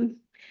 And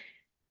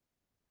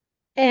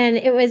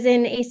it was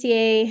in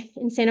ACA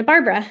in Santa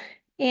Barbara.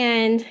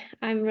 And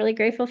I'm really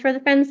grateful for the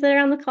friends that are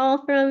on the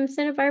call from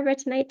Santa Barbara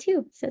tonight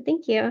too. So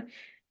thank you.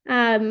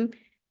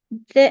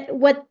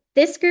 What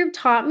this group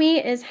taught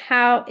me is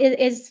how it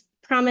is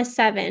Promise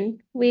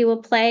 7. We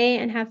will play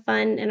and have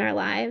fun in our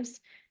lives.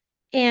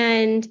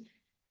 And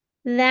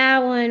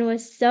that one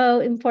was so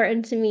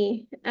important to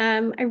me.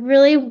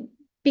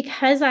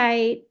 Because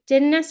I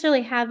didn't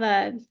necessarily have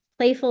a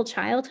playful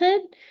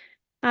childhood,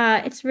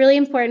 it's really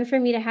important for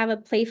me to have a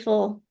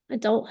playful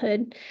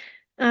adulthood.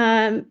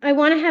 I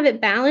want to have it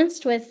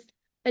balanced with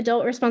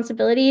adult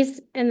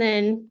responsibilities and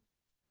then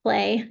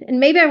play.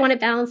 And maybe I want to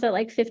balance it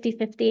like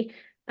 50-50.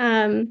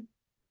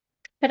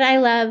 But I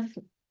love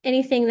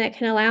anything that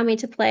can allow me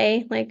to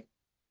play, like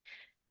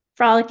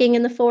frolicking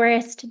in the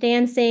forest,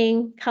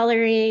 dancing,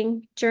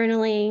 coloring,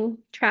 journaling,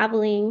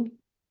 traveling,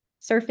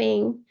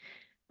 surfing.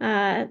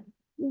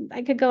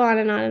 I could go on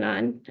and on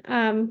and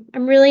on.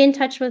 I'm really in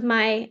touch with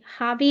my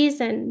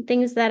hobbies and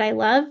things that I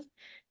love,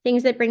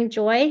 things that bring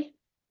joy.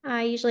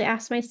 I usually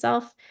ask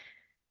myself,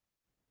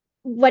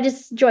 what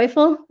is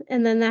joyful?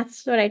 And then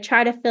that's what I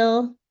try to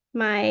fill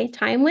my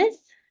time with.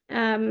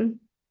 Um,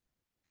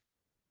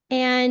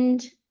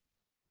 and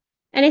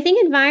and I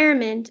think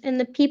environment and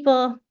the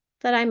people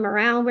that I'm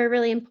around were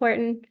really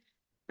important.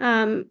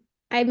 Um,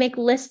 I make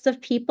lists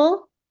of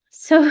people,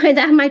 so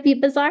that might be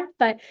bizarre,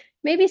 but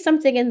maybe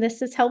something in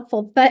this is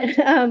helpful. But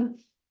you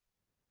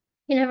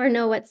never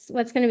know what's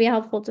going to be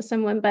helpful to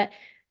someone. But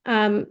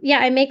yeah,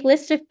 I make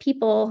lists of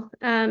people.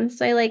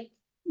 So I like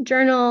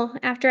journal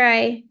after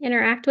I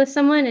interact with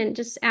someone and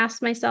just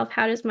ask myself,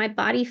 how does my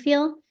body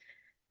feel?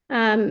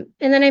 And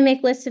then I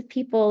make lists of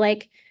people,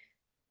 like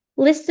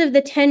lists of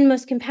the 10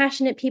 most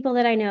compassionate people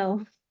that I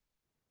know.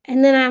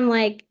 And then I'm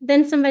like,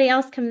 then somebody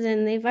else comes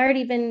in, they've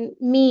already been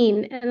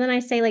mean. And then I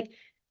say, like,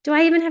 do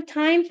I even have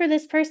time for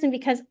this person?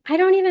 Because I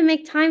don't even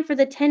make time for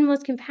the 10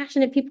 most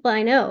compassionate people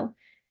I know.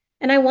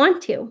 And I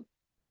want to.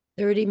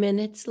 30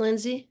 minutes,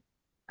 Lindsey?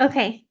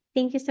 Okay.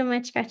 Thank you so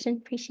much, Gretchen.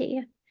 Appreciate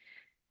you.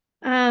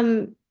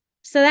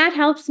 So that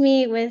helps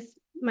me with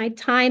my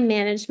time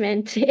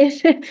management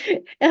if,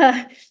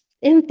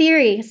 in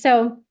theory.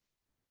 So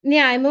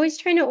yeah, I'm always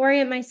trying to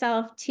orient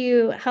myself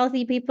to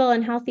healthy people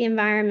and healthy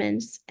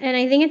environments. And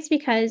I think it's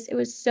because it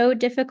was so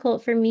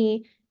difficult for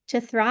me to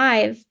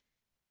thrive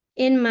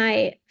in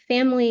my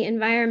family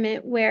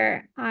environment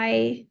where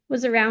I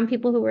was around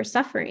people who were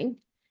suffering.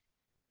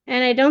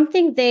 And I don't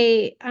think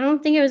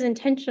it was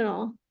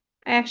intentional.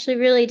 I actually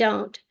really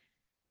don't.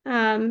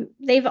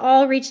 They've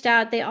all reached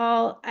out.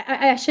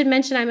 I should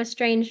mention I'm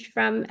estranged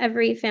from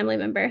every family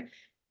member,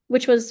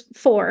 which was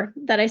 4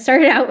 that I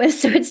started out with.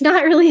 So it's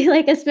not really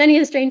like as many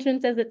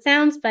estrangements as it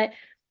sounds, but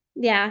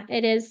yeah,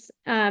 it is.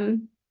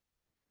 And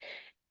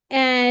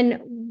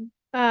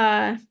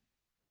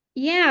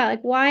yeah,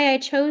 like why I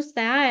chose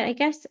that, I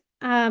guess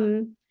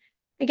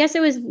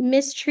it was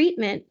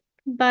mistreatment,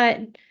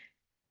 but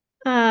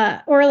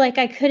or like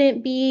I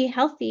couldn't be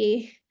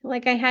healthy,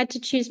 like I had to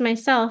choose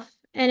myself,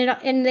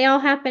 and they all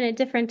happen at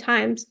different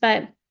times,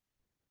 but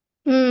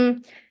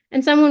and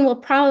someone will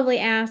probably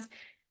ask,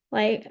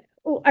 like,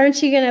 "Oh,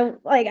 aren't you gonna,"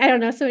 like, I don't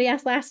know, somebody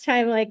asked last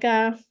time, like,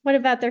 what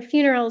about their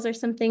funerals or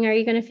something? Are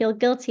you gonna feel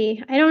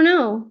guilty? I don't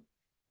know.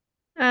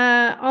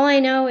 All I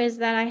know is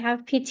that I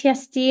have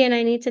PTSD and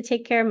I need to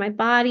take care of my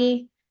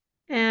body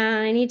and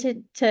I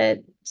need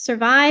to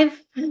survive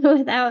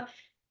without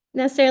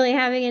necessarily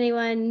having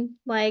anyone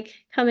like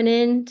coming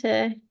in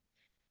to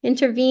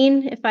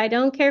intervene if I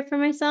don't care for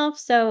myself.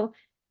 So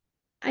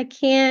I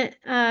can't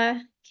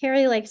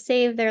really like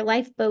save their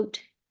lifeboat.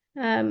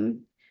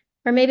 Um,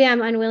 or maybe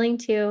I'm unwilling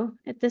to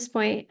at this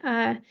point.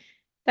 That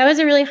was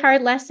a really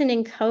hard lesson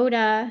in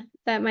CODA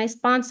that my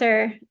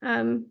sponsor,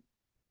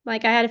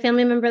 like I had a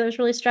family member that was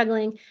really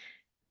struggling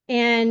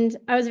and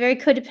I was very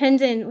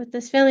codependent with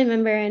this family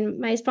member and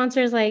my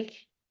sponsor is like,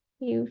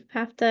 you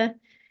have to,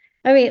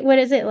 I mean, what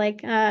is it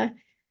like?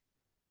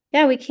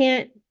 Yeah, we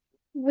can't,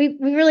 we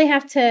really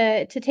have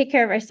to take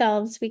care of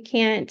ourselves. We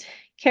can't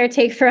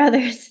caretake for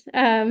others.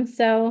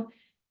 So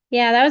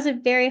yeah, that was a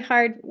very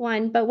hard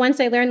one. But once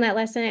I learned that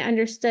lesson, I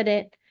understood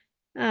it.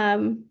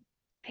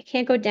 I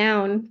can't go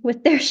down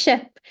with their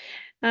ship.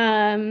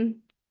 And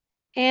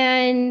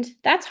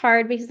that's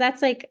hard because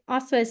that's like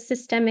also a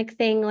systemic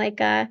thing, like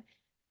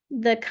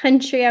the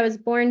country I was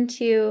born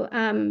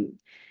to.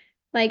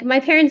 Like my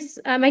parents,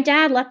 my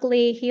dad,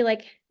 luckily, he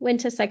like went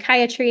to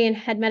psychiatry and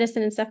had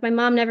medicine and stuff. My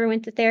mom never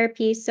went to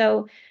therapy.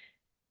 So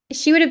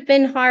she would have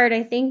been hard,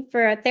 I think,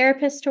 for a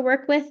therapist to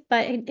work with,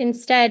 but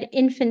instead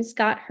infants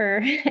got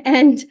her.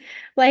 And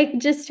like,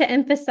 just to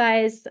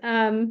emphasize,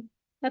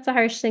 that's a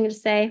harsh thing to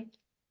say,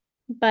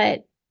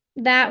 but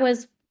that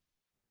was,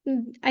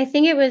 I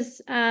think it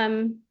was,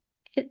 I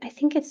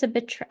think it's a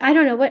betray. I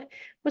don't know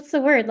what's the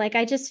word? Like,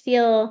 I just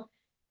feel,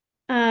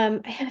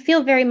 I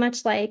feel very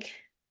much like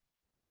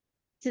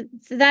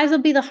that will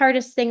be the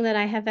hardest thing that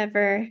I have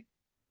ever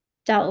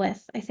dealt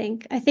with, I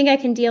think. I think I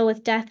can deal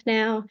with death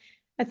now.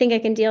 I think I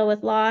can deal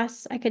with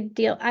loss. I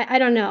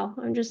don't know.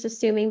 I'm just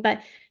assuming,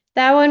 but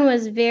that one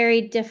was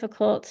very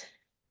difficult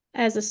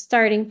as a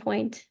starting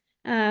point,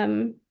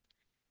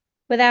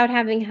 without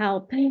having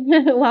help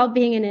while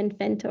being an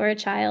infant or a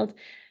child.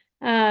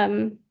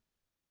 Um,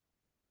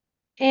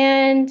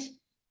 and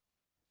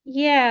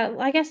yeah,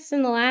 I guess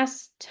in the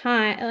last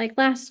amount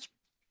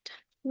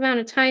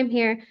of time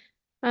here,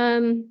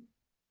 I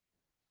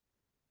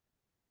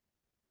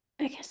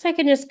guess I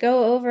could just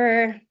go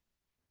over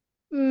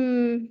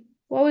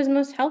what was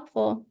most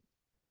helpful.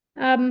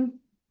 Um,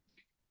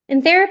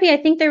 in therapy, I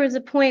think there was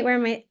a point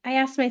where I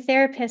asked my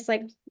therapist,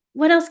 like,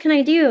 what else can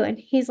I do? And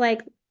he's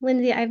like,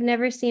 Lindsey, I've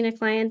never seen a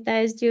client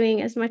that is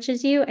doing as much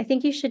as you. I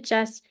think you should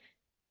just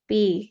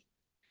be.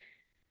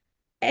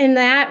 And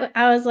that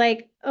I was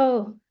like,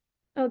 oh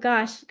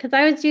gosh, because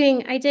I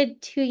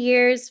did 2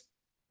 years,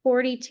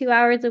 42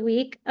 hours a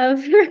week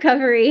of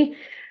recovery.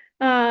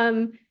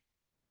 And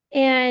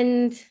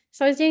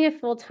so I was doing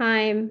it full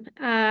time.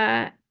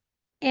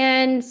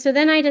 And so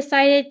then I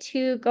decided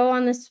to go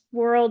on this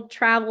world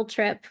travel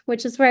trip,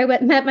 which is where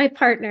met my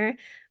partner.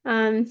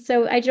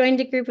 So I joined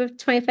a group of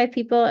 25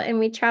 people and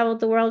we traveled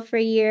the world for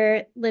a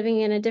year, living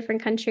in a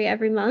different country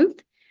every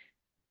month.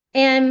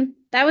 And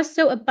that was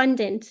so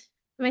abundant.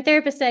 My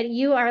therapist said,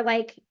 you are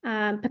like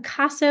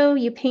Picasso,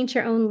 you paint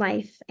your own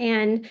life.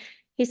 And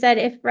he said,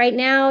 if right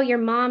now your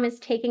mom is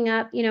taking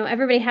up,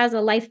 everybody has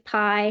a life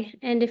pie.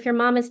 And if your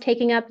mom is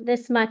taking up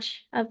this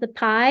much of the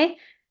pie,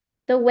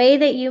 the way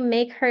that you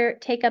make her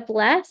take up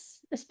less,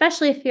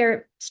 especially if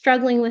you're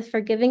struggling with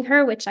forgiving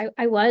her, which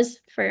I was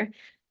for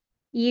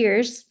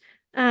years,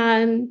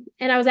 and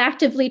I was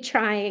actively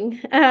trying.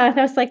 That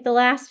was like the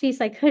last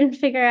piece I couldn't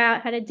figure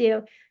out how to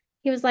do.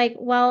 He was like,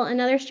 well,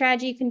 another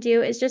strategy you can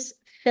do is just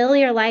fill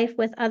your life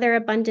with other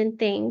abundant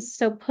things.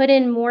 So put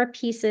in more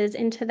pieces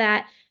into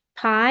that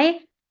pie,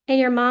 and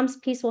your mom's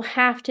piece will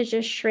have to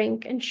just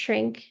shrink and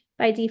shrink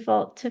by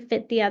default to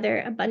fit the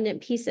other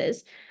abundant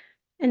pieces.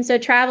 And so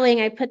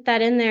traveling, I put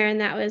that in there, and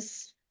that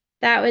was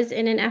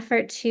in an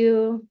effort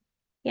to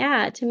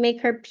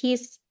make her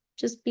piece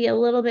just be a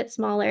little bit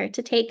smaller,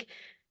 to take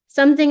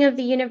something of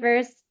the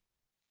universe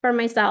for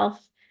myself,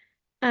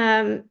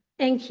 and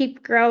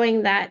keep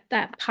growing that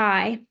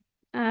pie.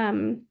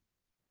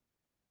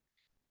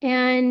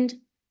 And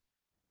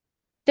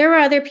there were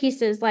other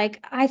pieces,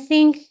 like I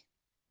think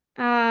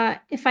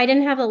if I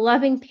didn't have a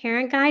loving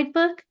parent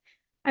guidebook,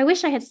 I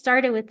wish I had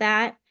started with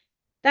that.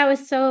 That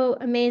was so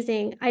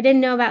amazing. I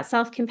didn't know about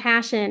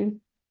self-compassion.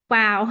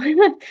 Wow.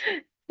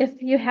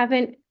 If you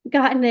haven't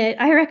gotten it,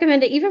 I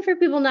recommend it even for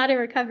people not in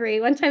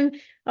recovery. One time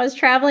I was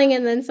traveling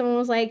and then someone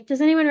was like, does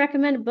anyone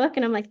recommend a book?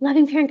 And I'm like,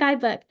 Loving Parent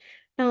Guidebook.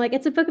 And I'm like,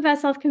 it's a book about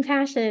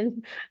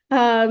self-compassion.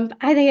 I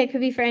think it could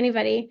be for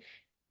anybody.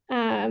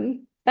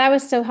 That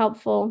was so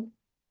helpful.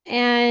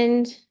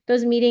 And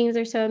those meetings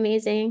are so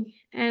amazing.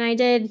 And I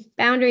did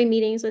boundary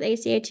meetings with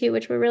ACA too,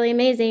 which were really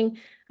amazing.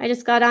 I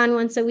just got on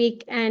once a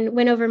week and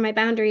went over my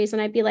boundaries,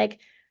 and I'd be like,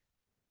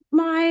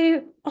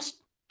 I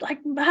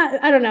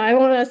don't know, I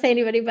won't want to say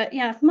anybody, but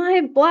yeah,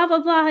 my blah, blah,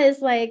 blah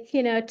is like,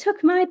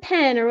 took my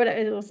pen or whatever,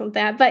 it wasn't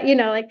that, but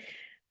like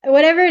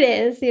whatever it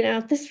is,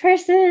 this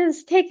person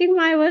is taking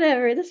my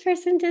whatever, this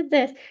person did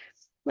this.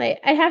 Like,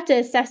 I have to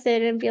assess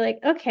it and be like,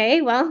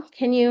 okay, well,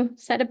 can you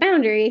set a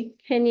boundary?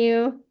 Can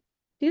you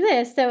do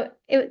this? So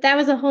that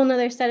was a whole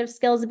nother set of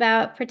skills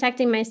about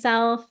protecting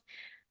myself,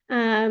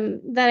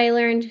 that I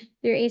learned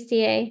through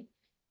ACA.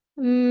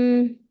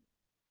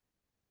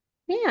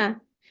 Yeah.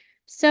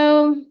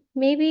 So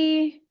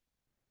maybe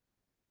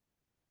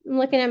I'm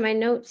looking at my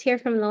notes here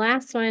from the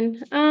last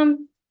one.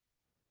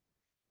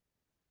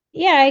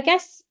 Yeah, I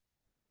guess,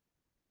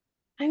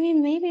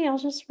 maybe I'll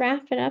just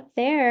wrap it up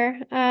there.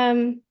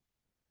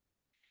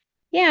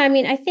 Yeah, I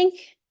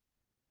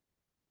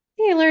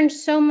learned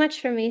so much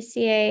from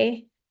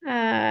ACA.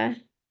 I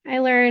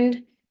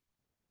learned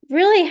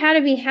really how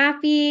to be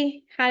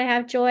happy, how to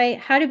have joy,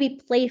 how to be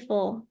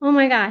playful. Oh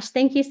my gosh,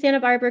 thank you,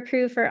 Santa Barbara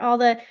crew, for all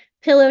the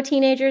pillow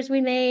teenagers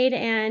we made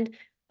and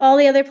all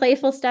the other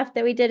playful stuff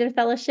that we did in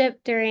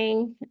fellowship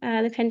during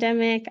the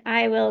pandemic.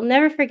 I will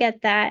never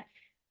forget that.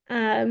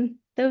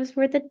 Those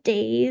were the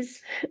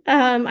days.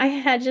 I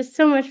had just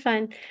so much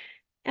fun.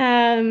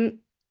 I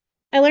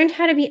learned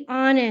how to be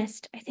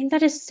honest. I think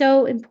that is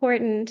so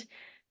important.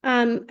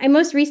 I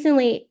most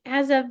recently,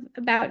 as of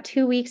about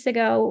 2 weeks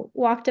ago,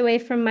 walked away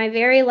from my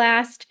very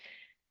last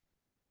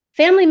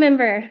family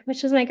member,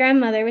 which was my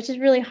grandmother, which is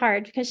really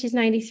hard because she's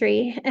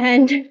 93.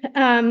 And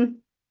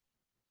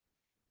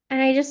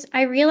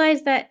I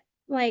realized that,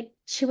 like,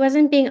 she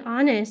wasn't being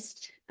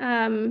honest.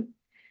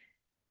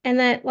 And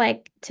that,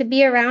 like, to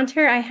be around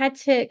her, I had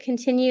to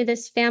continue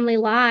this family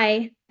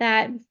lie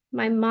that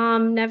my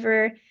mom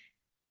never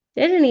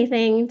did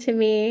anything to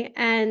me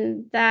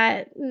and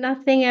that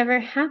nothing ever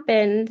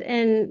happened.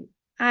 And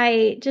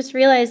I just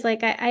realized,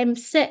 like, I'm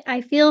sick.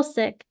 I feel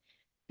sick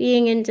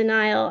being in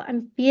denial.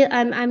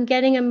 I'm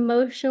getting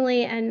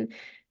emotionally and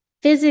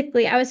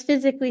physically. I was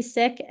physically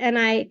sick and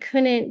I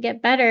couldn't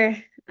get better.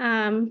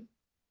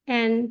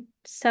 And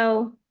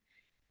so,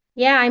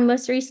 yeah, I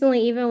most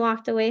recently even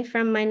walked away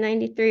from my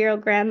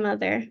 93-year-old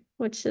grandmother,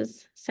 which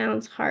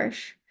sounds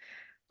harsh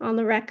on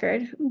the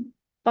record,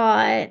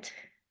 but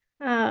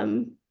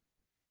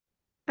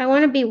I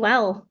want to be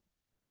well,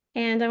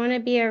 and I want to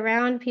be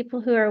around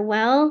people who are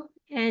well.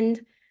 And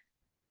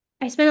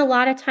I spend a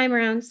lot of time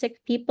around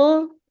sick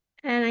people,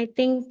 and I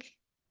think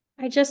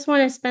I just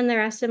want to spend the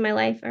rest of my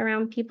life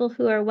around people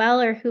who are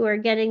well or who are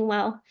getting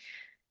well.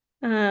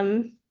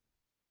 And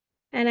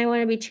I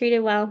want to be treated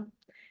well.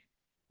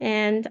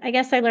 And I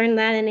guess I learned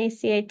that in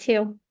ACA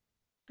too.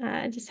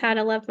 just how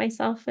to love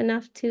myself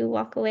enough to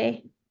walk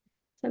away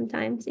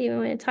sometimes, even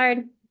when it's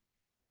hard.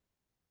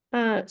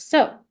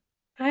 So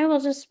I will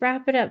just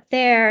wrap it up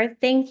there.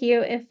 Thank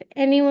you. If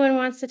anyone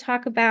wants to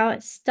talk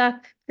about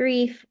stuck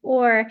grief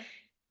or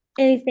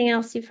anything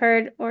else you've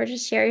heard, or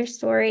just share your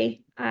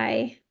story,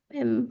 I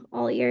am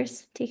all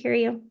ears to hear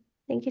you.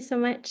 Thank you so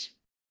much.